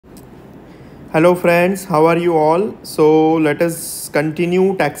Hello friends, how are you all? So let us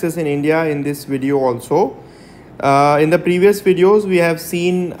continue taxes in India in this video also. In the previous videos we have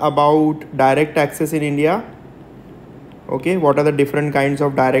seen about direct taxes in India. Okay, what are the different kinds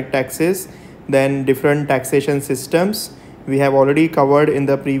of direct taxes, then different taxation systems we have already covered in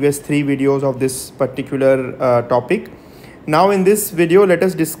the previous 3 videos of this particular topic. Now in this video let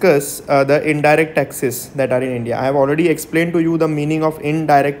us discuss the indirect taxes that are in India. I have already explained to you the meaning of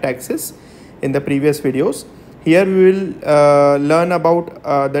indirect taxes in the previous videos. Here we will learn about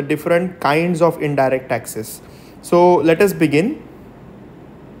the different kinds of indirect taxes. So let us begin.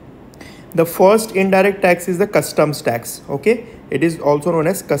 The first indirect tax is the customs tax. Okay, it is also known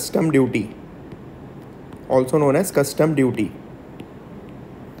as custom duty.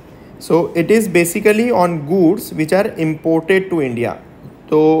 So it is basically on goods which are imported to India.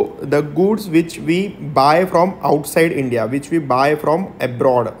 So the goods which we buy from outside India, which we buy from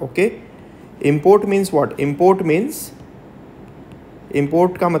abroad. Okay, import means what? Import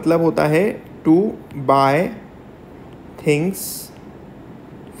का मतलब होता है to buy things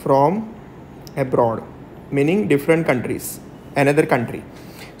from abroad, meaning different countries, another country.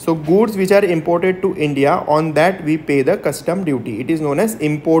 So goods which are imported to India, on that we pay the custom duty. It is known as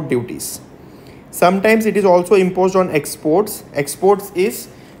import duties. Sometimes it is also imposed on exports. Exports is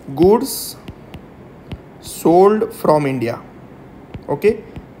goods sold from India. Okay,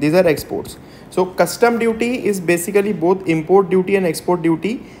 these are exports. So custom duty is basically both import duty and export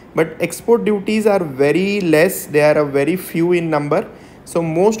duty, but export duties are very less. They are a very few in number. So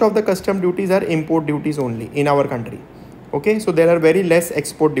most of the custom duties are import duties only in our country. Okay, so there are very less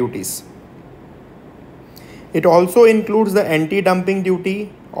export duties. It also includes the anti-dumping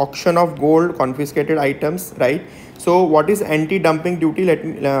duty, auction of gold, confiscated items, right? So what is anti-dumping duty?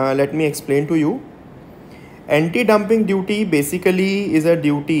 Let me explain to you. Anti-dumping duty basically is a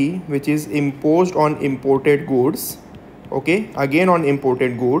duty which is imposed on imported goods. Okay, again on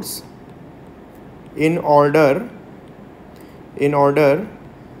imported goods in order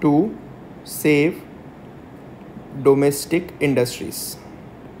to save domestic industries.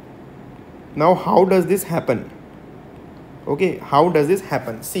 Now how does this happen? Okay, how does this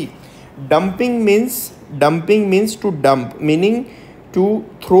happen? See, dumping means to dump, meaning to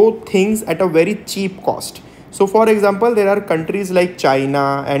throw things at a very cheap cost. So for example, there are countries like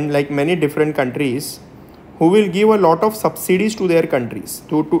China and like many different countries who will give a lot of subsidies to their countries,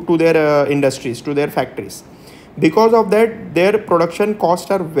 to their industries, to their factories. Because of that, their production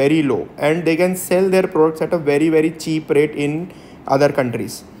costs are very low and they can sell their products at a very cheap rate in other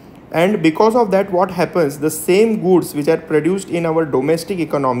countries. And because of that, what happens, the same goods which are produced in our domestic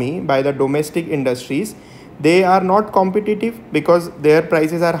economy by the domestic industries, they are not competitive because their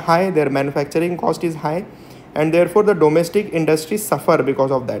prices are high, their manufacturing cost is high, and therefore the domestic industries suffer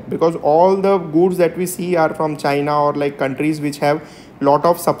because of that, because all the goods that we see are from China or like countries which have lot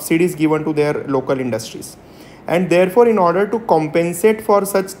of subsidies given to their local industries. And therefore, in order to compensate for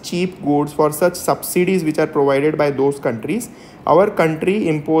such cheap goods, for such subsidies which are provided by those countries, our country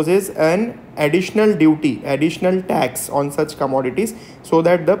imposes an additional duty, additional tax on such commodities so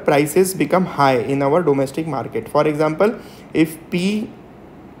that the prices become high in our domestic market. For example, if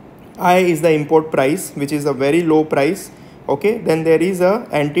PI is the import price, which is a very low price, okay, then there is a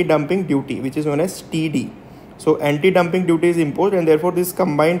anti-dumping duty which is known as TD. So anti-dumping duty is imposed and therefore this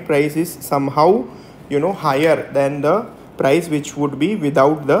combined price is somehow higher than the price which would be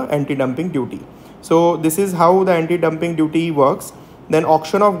without the anti-dumping duty. So this is how the anti-dumping duty works. Then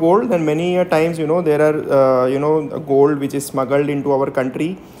auction of gold, then many times there are gold which is smuggled into our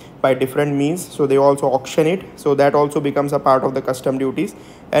country by different means, so they also auction it, so that also becomes a part of the custom duties.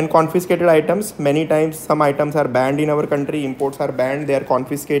 And confiscated items, many times some items are banned in our country, imports are banned, they are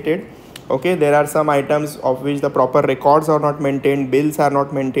confiscated. Okay, there are some items of which the proper records are not maintained, bills are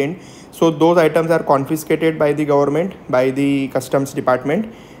not maintained, so those items are confiscated by the government, by the customs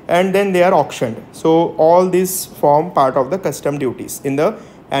department, and then they are auctioned. So all these form part of the custom duties in the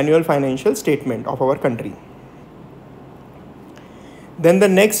annual financial statement of our country. Then the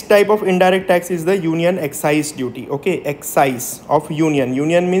next type of indirect tax is the union excise duty. Okay, excise of union.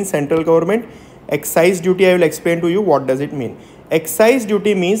 Union means central government. Excise duty, I will explain to you what does it mean. Excise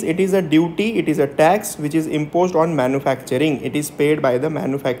duty means it is a duty, it is a tax which is imposed on manufacturing. It is paid by the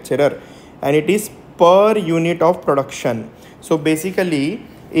manufacturer and it is per unit of production. So basically,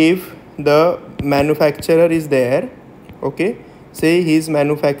 if the manufacturer is there, okay, say he is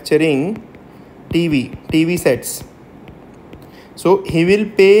manufacturing TV sets, so he will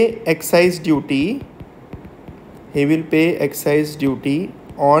pay excise duty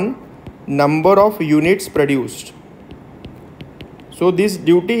on number of units produced. So this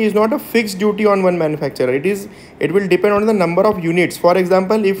duty is not a fixed duty on one manufacturer. It will depend on the number of units. For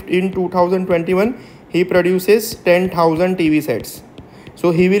example, if in 2021 he produces 10,000 TV sets, so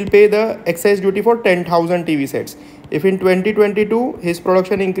he will pay the excise duty for 10,000 TV sets. If in 2022 his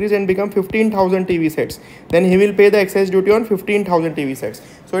production increase and become 15,000 TV sets, then he will pay the excise duty on 15,000 TV sets.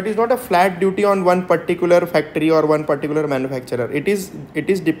 So it is not a flat duty on one particular factory or one particular manufacturer. It is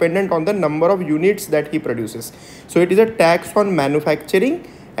dependent on the number of units that he produces. So it is a tax on manufacturing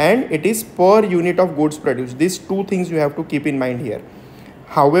and it is per unit of goods produced. These two things you have to keep in mind here.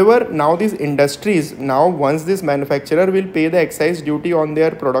 However, now these industries, once this manufacturer will pay the excise duty on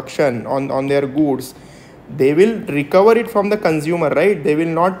their production, on their goods, they will recover it from the consumer, right? They will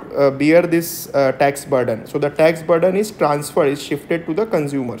not bear this tax burden. So the tax burden is transferred, is shifted to the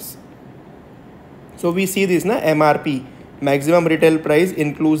consumers. So we see this, MRP, maximum retail price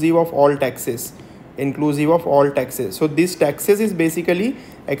inclusive of all taxes. So these taxes is basically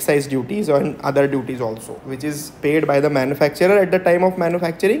excise duties and other duties also, which is paid by the manufacturer at the time of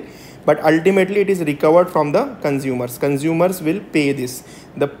manufacturing, but ultimately it is recovered from the consumers. Consumers will pay this.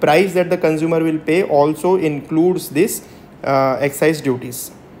 The price that the consumer will pay also includes this excise duties.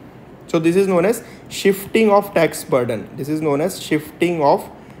 So this is known as shifting of tax burden.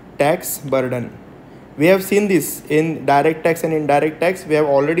 We have seen this in direct tax and indirect tax. We have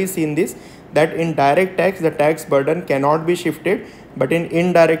already seen this, that in direct tax the tax burden cannot be shifted, but in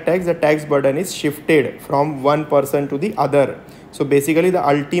indirect tax the tax burden is shifted from one person to the other. So basically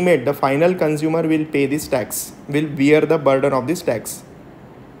the final consumer will pay this tax, will bear the burden of this tax.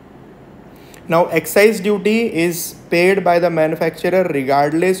 Now excise duty is paid by the manufacturer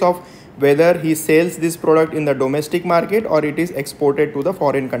regardless of whether he sells this product in the domestic market or it is exported to the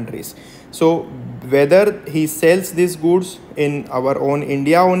foreign countries. So whether he sells these goods in our own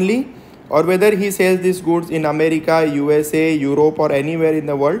India only, or whether he sells these goods in America, USA, Europe or anywhere in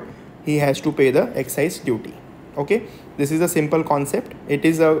the world, he has to pay the excise duty. Okay, this is a simple concept. It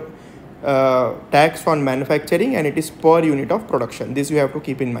is a tax on manufacturing and it is per unit of production. This you have to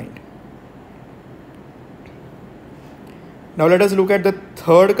keep in mind. Now let us look at the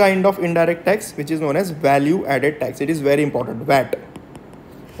third kind of indirect tax, which is known as value added tax. It is very important, VAT.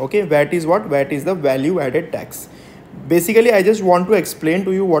 Okay, VAT is what? VAT is the value added tax. Basically, I just want to explain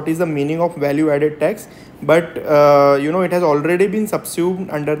to you what is the meaning of value added tax, but it has already been subsumed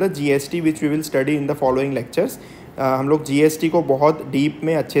under the GST, which we will study in the following lectures. हम लोग GST को बहुत deep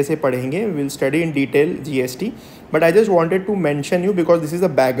में अच्छे से पढ़ेंगे. We will study in detail GST, but I just wanted to mention you because this is the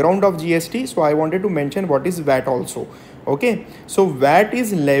background of GST, so I wanted to mention what is VAT also. Okay, so VAT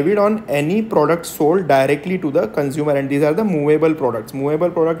is levied on any product sold directly to the consumer, and these are the movable products. Movable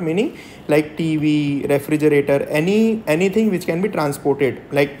product meaning like TV, refrigerator, anything which can be transported,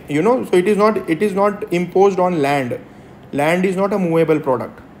 like so it is not imposed on land. Land is not a movable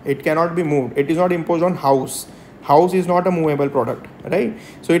product, it cannot be moved. It is not imposed on house is not a movable product, right?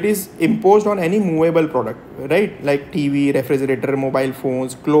 So it is imposed on any movable product, right? Like TV, refrigerator, mobile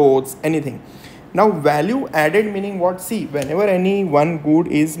phones, clothes, anything. Now value added meaning what? See, whenever any one good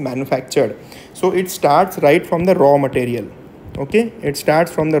is manufactured, so it starts right from the raw material. Okay, it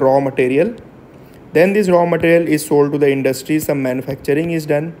starts from the raw material, then this raw material is sold to the industry, some manufacturing is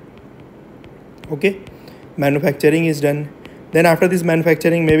done. Okay, manufacturing is done, then after this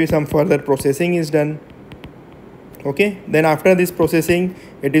manufacturing maybe some further processing is done. Okay, then after this processing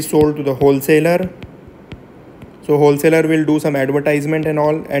it is sold to the wholesaler. So wholesaler will do some advertisement and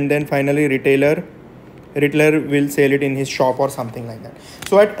all, and then finally retailer will sell it in his shop or something like that.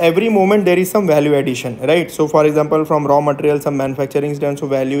 So at every moment there is some value addition, right? So for example, from raw material some manufacturing is done, so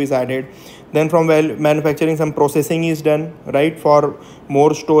value is added. Then from manufacturing some processing is done, right, for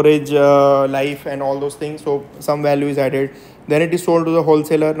more storage life and all those things, so some value is added. Then it is sold to the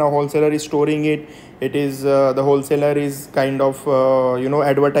wholesaler. Now wholesaler is storing it. It is the wholesaler is kind of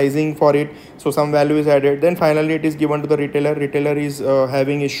advertising for it, so some value is added. Then finally it is given to the retailer. Retailer is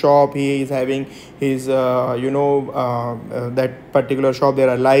having his shop. He is having his that particular shop. There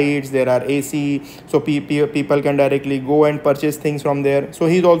are lights, there are AC, so people can directly go and purchase things from there. So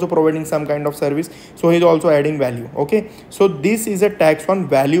he is also providing some kind of service, so he is also adding value. Okay, so this is a tax on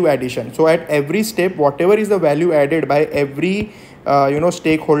value addition. So at every step, whatever is the value added by every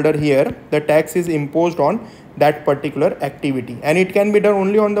stakeholder here, the tax is imposed on that particular activity, and it can be done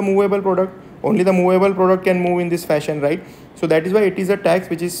only on the movable product. Only the movable product can move in this fashion, right? So that is why it is a tax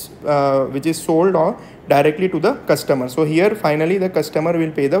which is sold or directly to the customer. So here finally the customer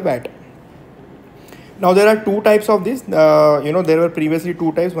will pay the VAT. Now there are two types of this. There were previously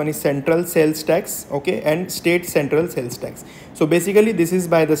two types. One is central sales tax, okay, and state central sales tax. So basically this is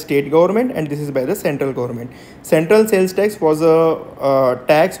by the state government and this is by the central government. Central sales tax was a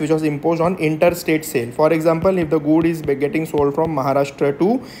tax which was imposed on interstate sale. For example, if the good is getting sold from Maharashtra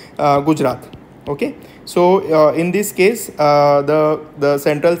to Gujarat, okay, so in this case the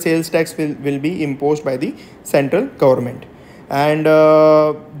central sales tax will be imposed by the central government. And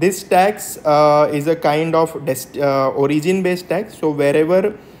this tax is a kind of origin based tax. So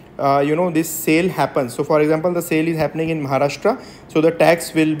wherever this sale happens, so for example the sale is happening in Maharashtra, so the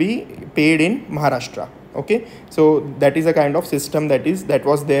tax will be paid in Maharashtra, okay. So that is a kind of system that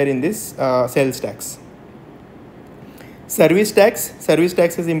was there in this sales tax. Service tax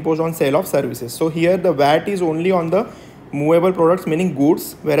is imposed on sale of services. So here the VAT is only on the movable products, meaning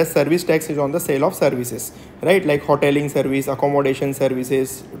goods, whereas service tax is on the sale of services, right, like hoteling service, accommodation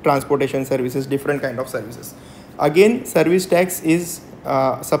services, transportation services, different kind of services. Again, service tax is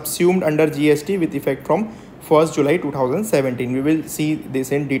subsumed under GST with effect from 1st July 2017. We will see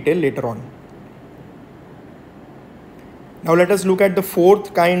this in detail later on. Now let us look at the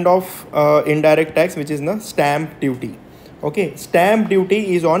fourth kind of indirect tax, which is the stamp duty. Okay, stamp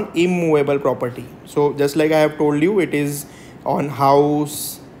duty is on immovable property. So just like I have told you, it is on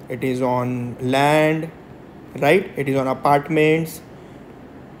house, it is on land, right, it is on apartments,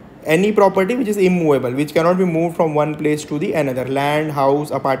 any property which is immovable, which cannot be moved from one place to the another, land, house,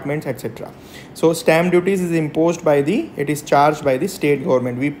 apartments, etc. So stamp duties is imposed by it is charged by the state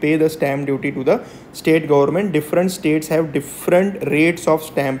government. We pay the stamp duty to the state government. Different states have different rates of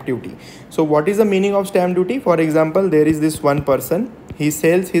stamp duty. So what is the meaning of stamp duty? For example, there is this one person, he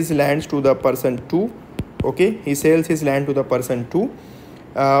sells his lands to the person 2, okay, he sells his land to the person 2.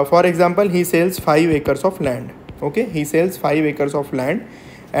 For example, he sells 5 acres of land, okay, he sells 5 acres of land,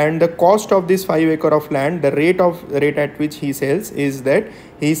 and the cost of this 5 acre of land, the rate at which he sells is that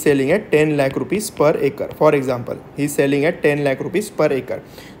he is selling at 10 lakh rupees per acre. For example, he is selling at 10 lakh rupees per acre.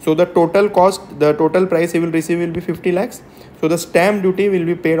 So the total cost, the total price he will receive will be 50 lakhs. So the stamp duty will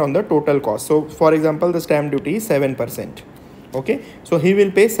be paid on the total cost. So for example, the stamp duty is 7%. Okay, so he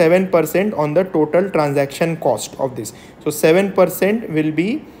will pay 7% on the total transaction cost of this. So 7% will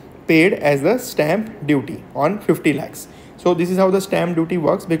be paid as the stamp duty on 50 lakhs. So this is how the stamp duty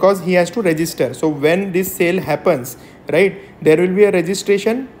works, because he has to register. So when this sale happens, right, there will be a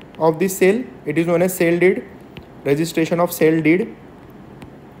registration of this sale. It is known as sale deed, registration of sale deed,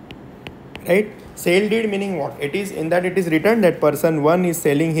 right. Sale deed meaning what? It is in that it is written that person 1 is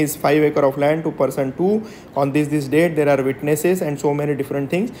selling his 5 acre of land to person 2 on this date. There are witnesses and so many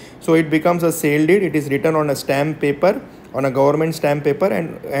different things. So it becomes a sale deed. It is written on a stamp paper, on a government stamp paper,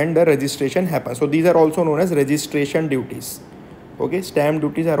 and the registration happens. So these are also known as registration duties. Okay, stamp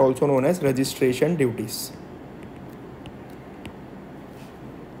duties are also known as registration duties,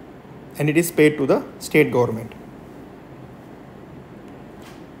 and it is paid to the state government.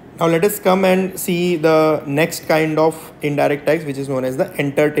 Now let us come and see the next kind of indirect tax, which is known as the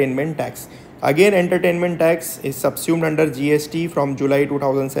entertainment tax. Again, entertainment tax is subsumed under GST from July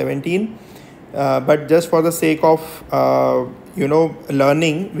 2017. But just for the sake of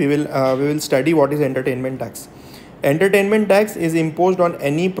learning, we will study what is entertainment tax. Entertainment tax is imposed on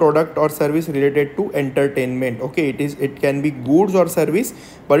any product or service related to entertainment. Okay, it can be goods or service,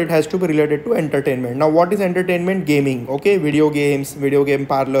 but it has to be related to entertainment. Now what is entertainment? Gaming, okay, video games, video game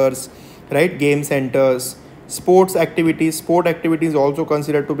parlors, right, game centers, sports activities. Sport activities also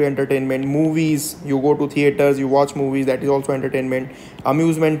considered to be entertainment. Movies, you go to theaters, you watch movies, that is also entertainment.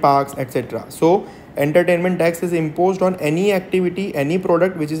 Amusement parks, etc. So entertainment tax is imposed on any activity, any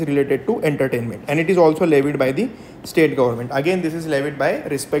product which is related to entertainment, and it is also levied by the state government. Again, this is levied by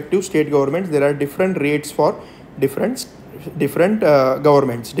respective state governments. There are different rates for different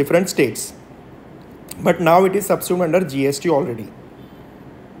governments, different states, but now it is subsumed under GST already.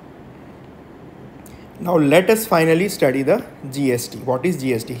 Now let us finally study the GST. What is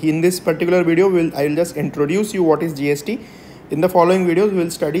GST? In this particular video, I will just introduce you what is GST. In the following videos, we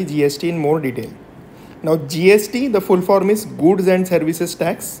will study GST in more detail. Now GST, the full form is Goods and Services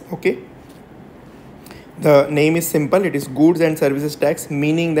Tax. Okay, the name is simple. It is Goods and Services Tax,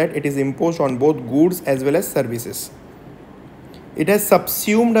 meaning that it is imposed on both goods as well as services. It has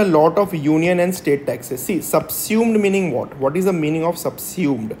subsumed a lot of union and state taxes. See, subsumed meaning what? What is the meaning of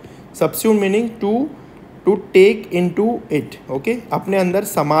subsumed? Subsumed meaning to take into it. Okay, अपने अंदर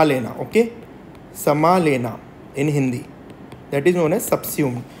समा लेना. Okay, समा लेना in Hindi. That is known as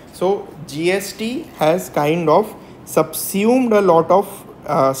subsumed. So GST has kind of subsumed a lot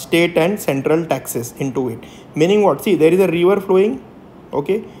of state and central taxes into it. Meaning what? See, there is a river flowing,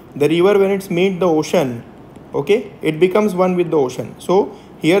 okay, the river when it's meet the ocean, okay, it becomes one with the ocean. So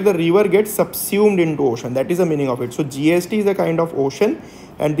here the river gets subsumed into ocean. That is the meaning of it. So GST is a kind of ocean,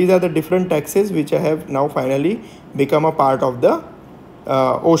 and these are the different taxes which have now finally become a part of the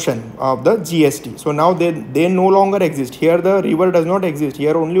ocean of the GST. So now they no longer exist. Here the river does not exist.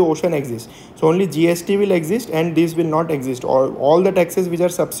 Here only ocean exists. So only GST will exist, and these will not exist. All the taxes which are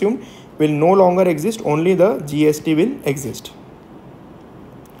subsumed will no longer exist. Only the GST will exist.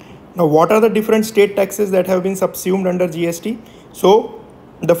 Now, what are the different state taxes that have been subsumed under GST? So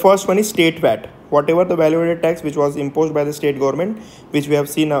the first one is state VAT. Whatever the value-added tax which was imposed by the state government, which we have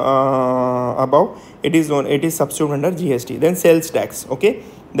seen above, it is subsumed under GST. Then sales tax, okay.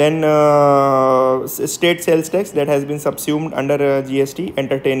 Then state sales tax, that has been subsumed under GST.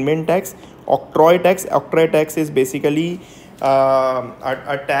 Entertainment tax, octroi tax. Octroi tax is basically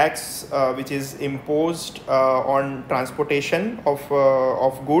a tax which is imposed on transportation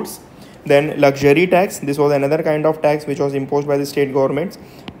of goods. Then luxury tax, this was another kind of tax which was imposed by the state governments.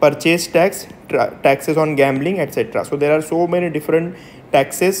 Purchase tax, taxes on gambling, etc. So there are so many different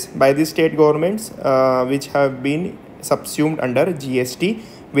taxes by the state governments which have been subsumed under GST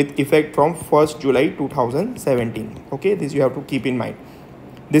with effect from 1st July 2017. Okay, this you have to keep in mind.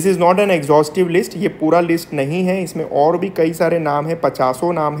 This is not an exhaustive list, ये पूरा list नहीं है, इसमें और भी कई सारे नाम हैं,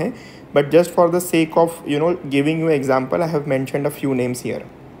 50 नाम हैं, but just for the sake of giving you example I have mentioned a few names here.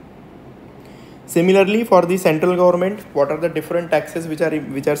 Similarly, for the central government, what are the different taxes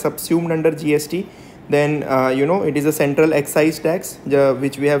which are subsumed under GST? Then it is a central excise tax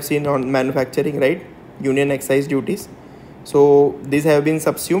which we have seen on manufacturing, right? Union excise duties. So these have been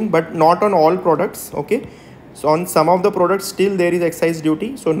subsumed, but not on all products. Okay, so on some of the products still there is excise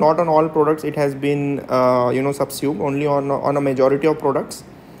duty. So not on all products it has been subsumed, only on a majority of products.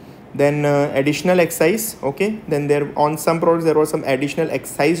 Then additional excise, okay, then there on some products there was some additional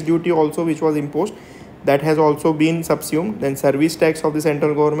excise duty also which was imposed, that has also been subsumed. Then service tax of the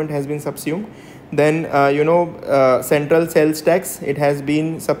central government has been subsumed. Then central sales tax, it has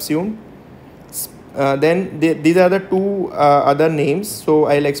been subsumed. Then these are the two other names, so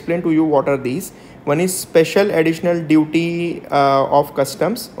I'll explain to you what are these. One is special additional duty of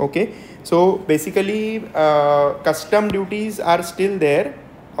customs, okay. So basically custom duties are still there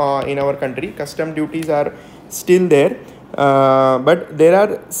in our country. Custom duties are still there, but there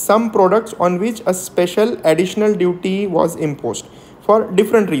are some products on which a special additional duty was imposed for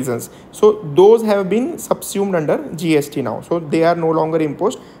different reasons. So those have been subsumed under GST now. So they are no longer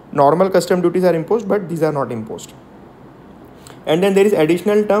imposed. Normal custom duties are imposed, but these are not imposed. And then there is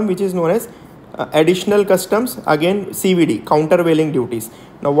additional term which is known as additional customs, again CVD, countervailing duties.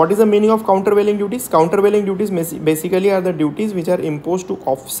 Now what is the meaning of countervailing duties? Countervailing duties basically are the duties which are imposed to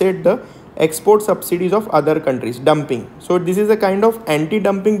offset the export subsidies of other countries, dumping. So this is a kind of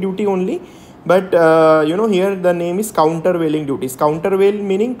anti-dumping duty only, but here the name is countervailing duties. Countervail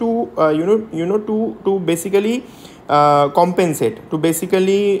meaning to to basically compensate, to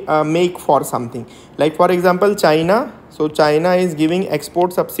basically make for something. Like for example China. So China is giving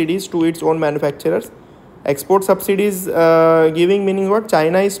export subsidies to its own manufacturers. Export subsidies giving meaning what?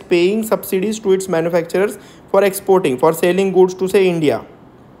 China is paying subsidies to its manufacturers for exporting, for selling goods to say India.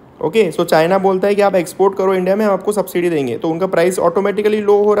 Okay, so China बोलता है कि आप export करो India में, हम आपको subsidy देंगे, तो उनका प्राइस ऑटोमेटिकली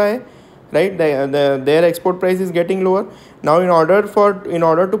लो हो रहा है, right? Their export price is getting lower. Now in order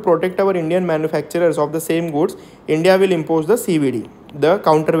to protect our Indian manufacturers of the same goods, India will impose the CVD, the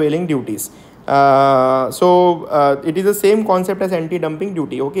countervailing duties. It is the same concept as anti-dumping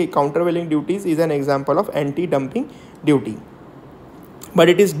duty. Okay, countervailing duties is an example of anti-dumping duty, but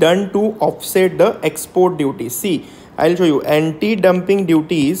it is done to offset the export duties. See, I'll show you. Anti-dumping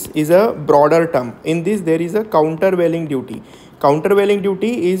duties is a broader term. In this there is a countervailing duty. Countervailing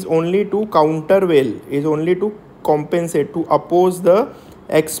duty is only to countervail, is only to compensate, to oppose the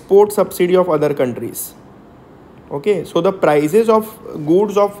export subsidy of other countries. Okay, so the prices of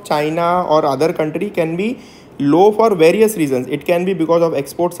goods of China or other country can be low for various reasons. It can be because of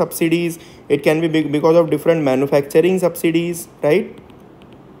export subsidies, it can be because of different manufacturing subsidies, right?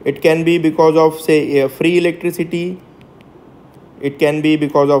 It can be because of say free electricity, it can be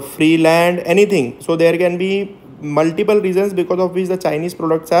because of free land, anything. So there can be multiple reasons because of which the Chinese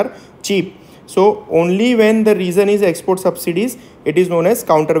products are cheap. So only when the reason is export subsidies, it is known as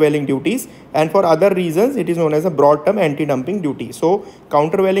countervailing duties, and for other reasons it is known as a broad term anti-dumping duty. So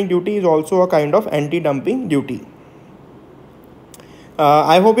countervailing duty is also a kind of anti-dumping duty.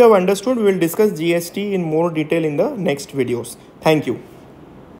 I hope you have understood. We will discuss GST in more detail in the next videos. Thank you.